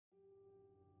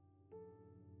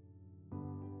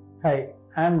Hi,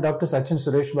 I'm Dr. Sachin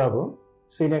Suresh Babu,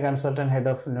 Senior Consultant Head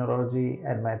of Neurology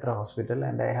at Meitra Hospital,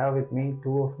 and I have with me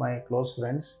two of my close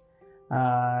friends,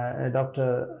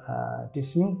 Dr.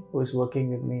 Tisni, who is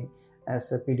working with me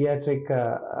as a pediatric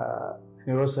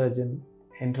neurosurgeon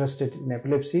interested in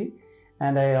epilepsy,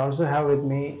 and I also have with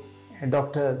me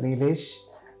Dr. Nilesh.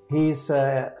 He is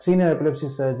a senior epilepsy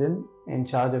surgeon in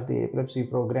charge of the epilepsy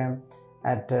program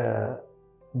at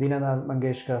Dinanath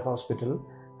Mangeshkar Hospital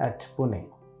at Pune.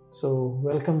 So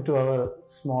welcome to our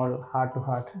small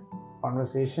heart-to-heart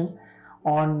conversation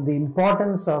on the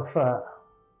importance of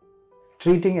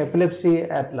treating epilepsy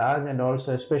at large, and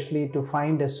also especially to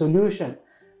find a solution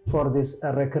for these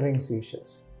recurring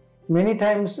seizures. Many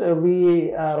times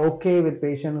we are okay with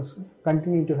patients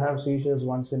continuing to have seizures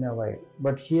once in a while,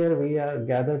 but here we are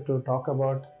gathered to talk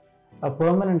about a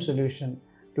permanent solution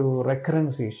to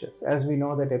recurrent seizures. As we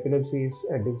know that epilepsy is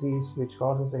a disease which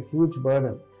causes a huge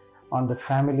burden on the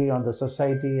family, on the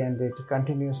society, and it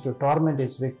continues to torment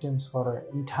its victims for an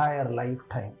entire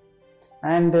lifetime.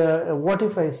 And what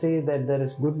if I say that there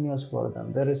is good news for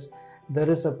them? There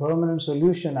is a permanent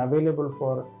solution available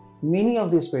for many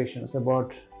of these patients.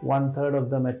 About 1/3 of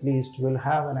them at least will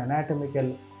have an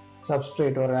anatomical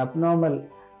substrate or an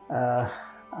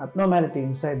abnormality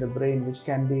inside the brain, which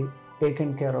can be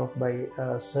taken care of by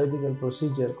a surgical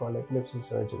procedure called epilepsy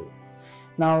surgery.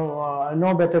 Now,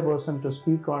 no better person to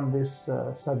speak on this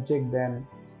subject than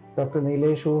Dr.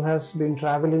 Nilesh, who has been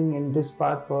traveling in this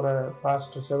path for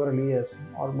past several years,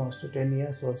 almost 10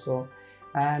 years or so.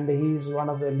 And he is one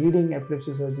of the leading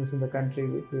epilepsy surgeons in the country.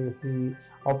 He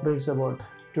operates about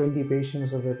 20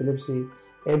 patients of epilepsy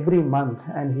every month,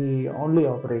 and he only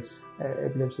operates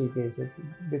epilepsy cases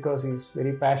because he is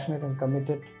very passionate and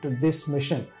committed to this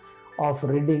mission of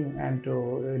ridding and to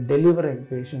delivering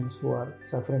patients who are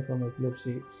suffering from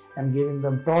epilepsy and giving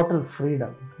them total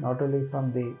freedom, not only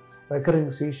from the recurring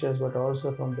seizures but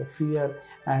also from the fear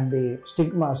and the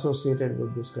stigma associated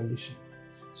with this condition.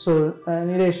 So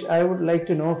Nilesh, I would like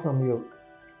to know from you,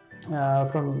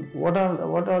 from what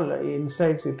all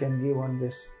insights you can give on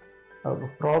this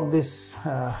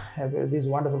this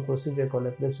wonderful procedure called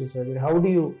epilepsy surgery. How do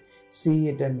you see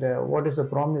it, and what is the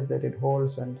promise that it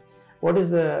holds, and what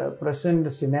is the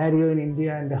present scenario in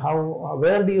India, and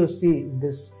where do you see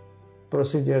this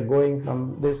procedure going from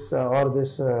this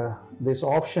this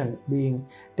option being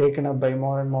taken up by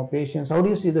more and more patients? How do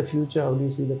you see the future? How do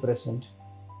you see the present?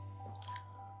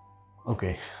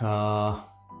 Okay,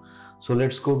 so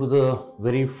let's go to the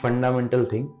very fundamental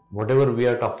thing. Whatever we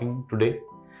are talking today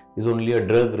is only a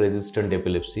drug-resistant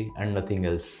epilepsy and nothing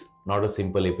else, not a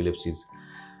simple epilepsies.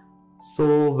 So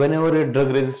whenever a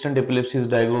drug-resistant epilepsy is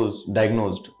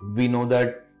diagnosed, we know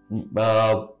that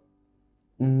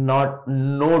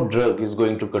no drug is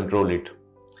going to control it,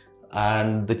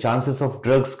 and the chances of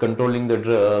drugs controlling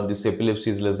this epilepsy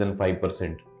is less than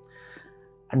 5%.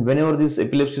 And whenever this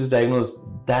epilepsy is diagnosed,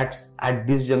 that's at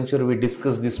this juncture we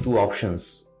discuss these two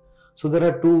options. So there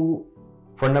are two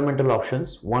fundamental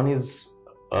options. One is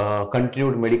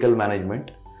continued medical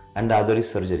management, and the other is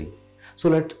surgery. So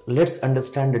let's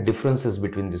understand the differences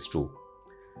between these two.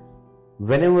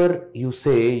 Whenever you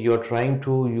say you're trying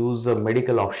to use a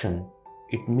medical option,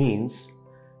 it means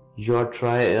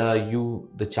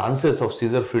the chances of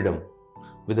seizure freedom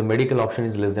with the medical option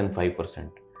is less than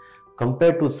 5%.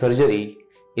 Compared to surgery,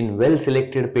 in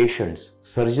well-selected patients,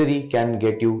 surgery can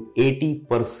get you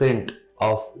 80%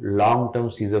 of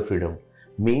long-term seizure freedom.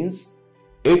 Means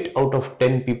 8 out of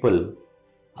 10 people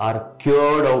are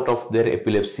cured out of their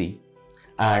epilepsy,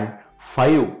 and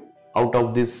 5 out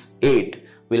of this 8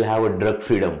 will have a drug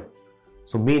freedom.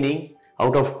 So meaning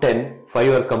out of 10,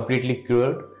 5 are completely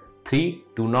cured, 3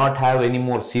 do not have any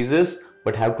more seizures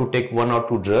but have to take 1 or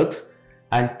 2 drugs,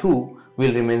 and 2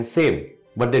 will remain same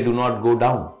but they do not go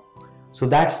down. So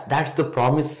that's the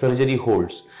promise surgery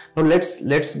holds. Now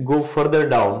let's go further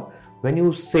down. When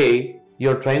you say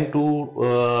you're trying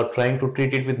to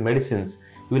treat it with medicines,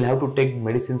 you will have to take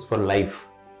medicines for life,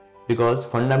 because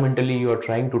fundamentally you are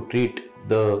trying to treat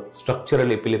the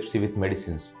structural epilepsy with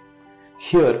medicines.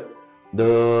 Here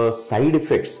the side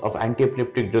effects of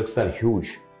anti-epileptic drugs are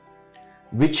huge,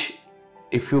 which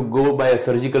if you go by a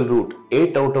surgical route,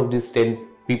 8 out of these 10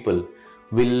 people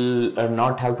will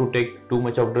not have to take too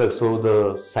much of drugs, so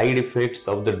the side effects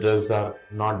of the drugs are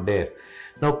not there.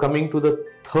 Now coming to the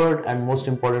third and most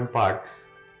important part,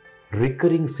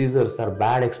 recurring seizures are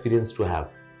bad experience to have.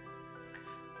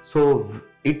 So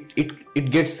it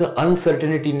gets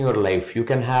uncertainty in your life. You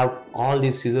can have all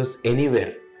these seizures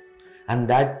anywhere, and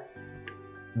that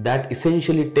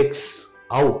essentially takes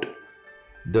out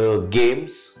the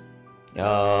games,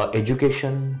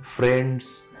 education,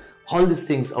 friends, all these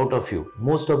things out of you.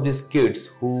 Most of these kids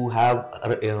who have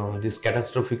this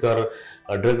catastrophic or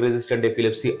drug resistant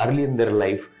epilepsy early in their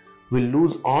life will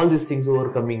lose all these things over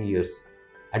coming years.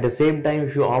 At the same time,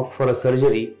 if you opt for a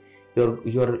surgery,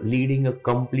 you're leading a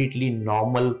completely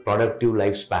normal productive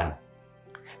lifespan.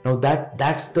 Now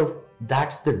that's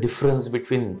the difference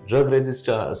between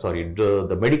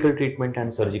the medical treatment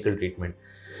and surgical treatment.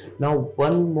 Now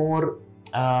one more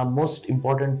most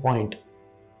important point.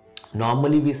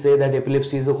 Normally we say that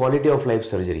epilepsy is a quality of life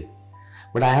surgery,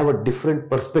 but I have a different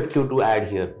perspective to add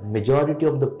here. Majority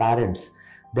of the parents,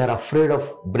 they are afraid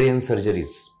of brain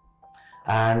surgeries,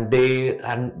 and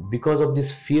because of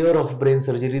this fear of brain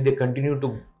surgery, they continue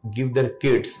to give their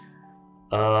kids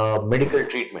medical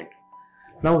treatment.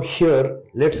 Now here,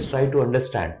 let's try to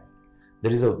understand.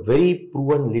 There is a very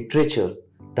proven literature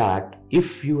that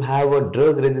if you have a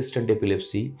drug resistant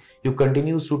epilepsy, you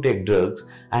continues to take drugs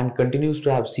and continues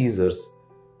to have seizures,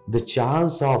 the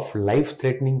chance of life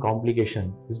threatening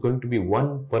complication is going to be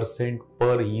 1%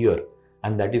 per year,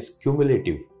 and that is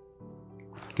cumulative.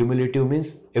 Cumulative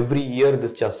means every year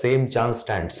this same chance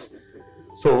stands.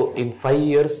 So in 5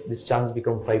 years this chance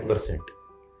becomes 5%.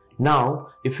 Now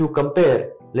if you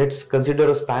compare, let's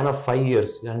consider a span of 5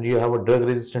 years and you have a drug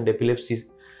resistant epilepsy.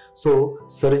 So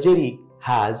surgery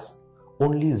has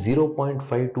only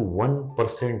 0.5 to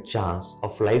 1% chance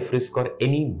of life risk or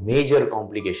any major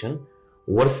complication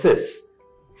versus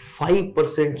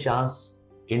 5% chance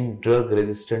in drug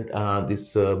resistant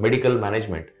medical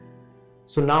management.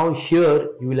 So now here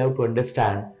you will have to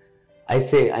understand, I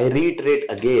reiterate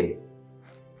again,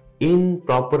 in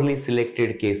properly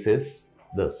selected cases,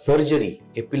 the surgery,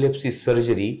 epilepsy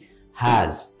surgery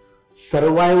has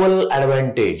survival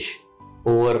advantage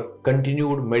over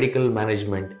continued medical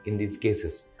management in these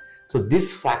cases. So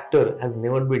this factor has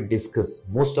never been discussed.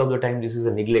 Most of the time this is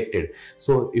neglected.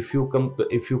 So if you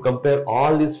compare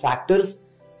all these factors,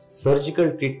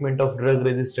 surgical treatment of drug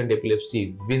resistant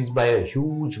epilepsy wins by a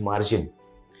huge margin.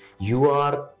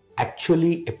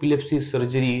 Epilepsy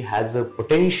surgery has a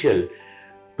potential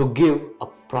to give a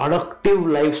productive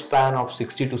lifespan of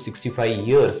 60 to 65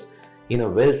 years in a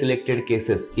well selected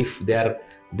cases if they are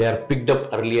picked up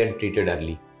early and treated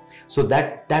early. So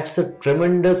that's a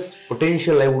tremendous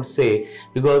potential, I would say,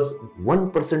 because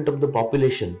 1% of the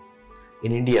population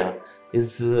in India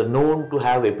is known to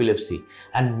have epilepsy,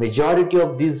 and majority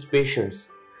of these patients,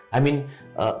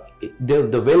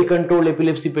 the well-controlled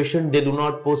epilepsy patient, they do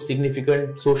not pose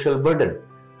significant social burden.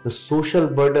 The social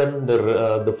burden,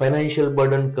 the financial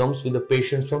burden comes with the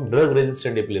patients from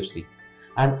drug-resistant epilepsy.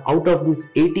 And out of this,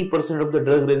 80% of the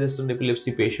drug-resistant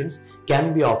epilepsy patients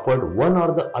can be offered one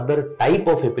or the other type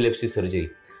of epilepsy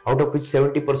surgery, out of which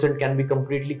 70% can be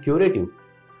completely curative.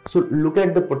 So look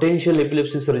at the potential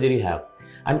epilepsy surgery have.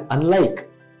 And unlike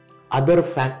other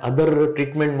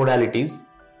treatment modalities,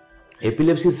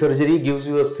 epilepsy surgery gives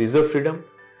you a seizure freedom.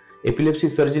 Epilepsy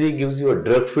surgery gives you a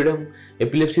drug freedom.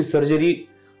 Epilepsy surgery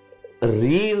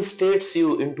reinstates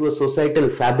you into a societal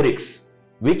fabrics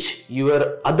which you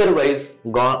are otherwise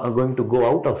going to go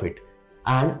out of it,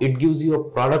 and it gives you a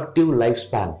productive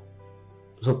lifespan.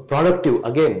 So productive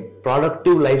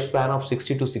lifespan of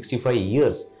 60 to 65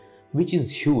 years, which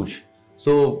is huge.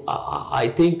 So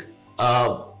I think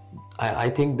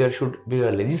there should be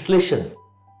a legislation.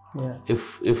 Yeah.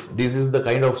 If this is the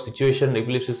kind of situation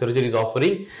epilepsy surgery is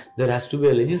offering, there has to be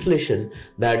a legislation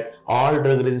that all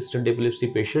drug resistant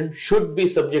epilepsy patients should be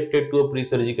subjected to a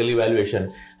pre-surgical evaluation,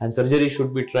 and surgery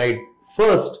should be tried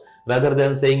first rather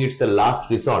than saying it's a last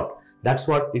resort. That's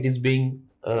what it is being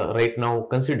right now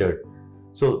considered.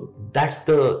 So that's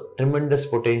the tremendous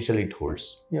potential it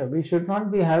holds. Yeah, we should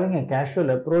not be having a casual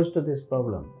approach to this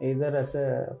problem, either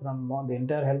from the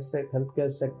entire healthcare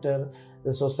sector,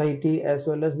 the society, as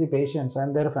well as the patients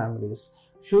and their families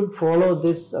should follow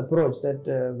this approach that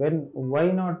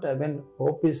when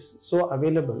hope is so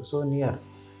available, so near,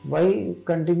 why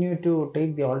continue to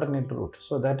take the alternate route?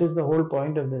 So that is the whole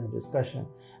point of this discussion.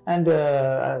 And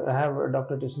I have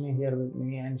Dr. Stiffening here with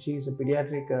me, and she is a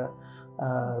pediatric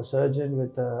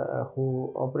surgeon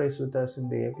who operates with us in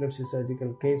the epilepsy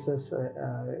surgical cases,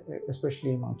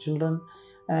 especially among children.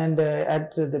 And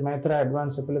at the Meitra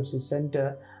Advanced Epilepsy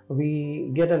Center,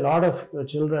 we get a lot of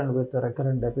children with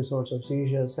recurrent episodes of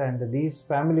seizures, and these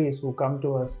families who come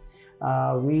to us,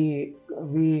 we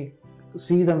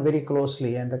see them very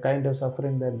closely and the kind of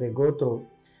suffering that they go through.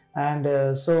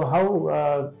 And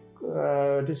so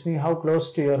Stiffening, how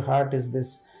close to your heart is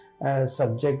this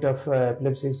subject of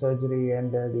epilepsy surgery,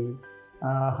 and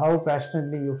how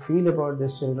passionately you feel about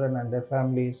these children and their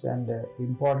families, and the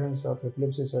importance of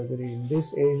epilepsy surgery in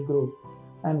this age group,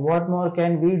 and what more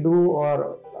can we do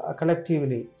or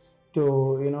collectively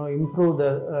to improve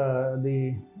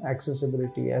the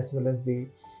accessibility as well as the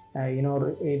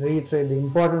reiterate the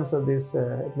importance of this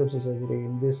epilepsy surgery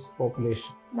in this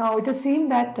population. Now, it is seen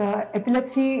that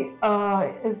epilepsy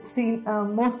is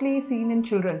mostly seen in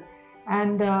children,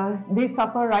 and they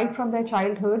suffer right from their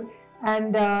childhood.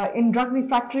 And in drug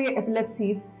refractory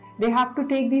epilepsies, they have to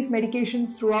take these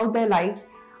medications throughout their lives.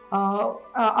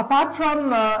 Apart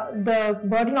from the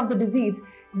burden of the disease,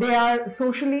 they are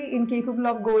socially incapable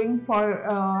of going for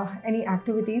any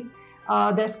activities.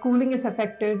 Their schooling is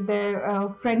affected, their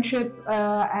friendship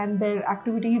and their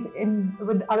activities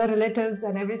with other relatives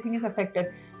and everything is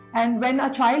affected. And when a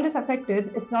child is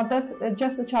affected, it's not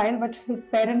just a child, but his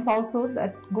parents also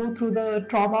that go through the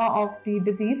trauma of the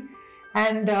disease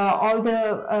and all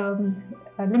the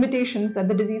limitations that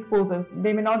the disease poses.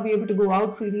 They may not be able to go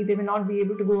out freely, they may not be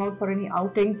able to go out for any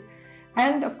outings.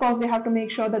 And of course, they have to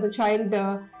make sure that the child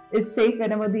is safe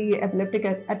whenever the epileptic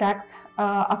attacks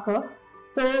occur.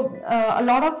 So a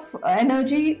lot of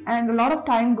energy and a lot of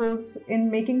time goes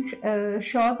in making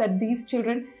sure that these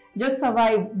children just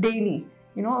survive daily.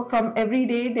 From every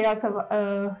day they have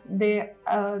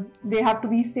to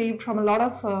be saved from a lot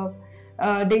of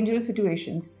dangerous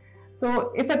situations.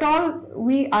 So if at all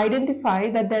we identify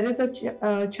that there is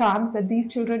a chance that these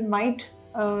children might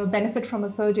benefit from a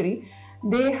surgery,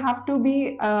 they have to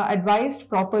be advised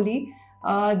properly.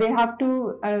 They have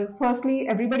to, firstly,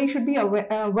 everybody should be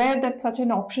aware that such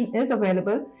an option is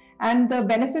available and the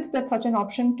benefits that such an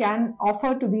option can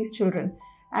offer to these children.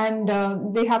 And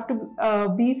they have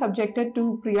to be subjected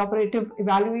to preoperative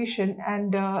evaluation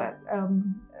and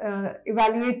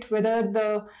evaluate whether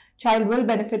the child will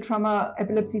benefit from a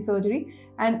epilepsy surgery.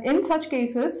 And in such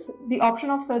cases, the option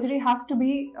of surgery has to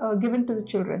be given to the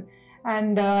children.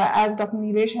 And as Dr.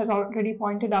 Nilesh has already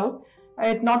pointed out,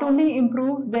 it not only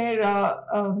improves their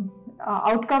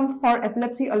outcome for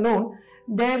epilepsy alone,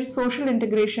 their social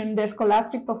integration, their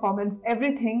scholastic performance,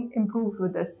 everything improves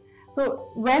with this.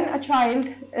 So when a child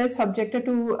is subjected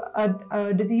to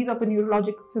a disease of the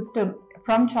neurological system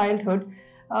from childhood,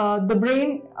 the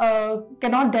brain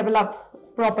cannot develop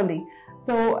properly.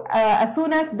 So as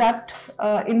soon as that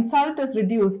insult is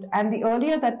reduced, and the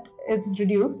earlier that is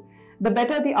reduced, the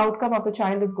better the outcome of the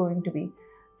child is going to be.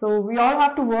 So we all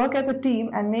have to work as a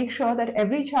team and make sure that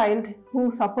every child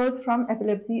who suffers from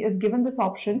epilepsy is given this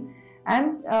option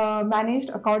and managed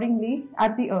accordingly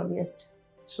at the earliest.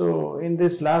 So in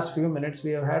this last few minutes,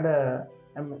 we have had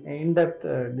an in-depth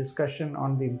discussion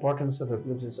on the importance of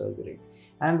epilepsy surgery.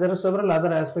 And there are several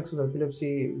other aspects of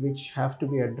epilepsy which have to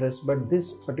be addressed, but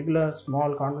this particular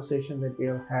small conversation that we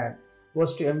have had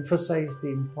was to emphasize the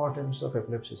importance of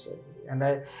epilepsy surgery. And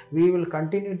we will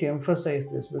continue to emphasize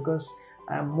this because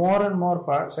more and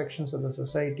more sections of the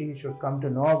society should come to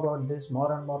know about this.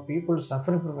 More and more people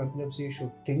suffering from epilepsy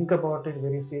should think about it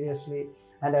very seriously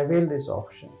and avail this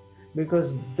option,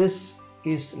 because this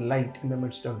is light in the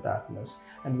midst of darkness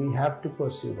and we have to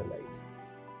pursue the light.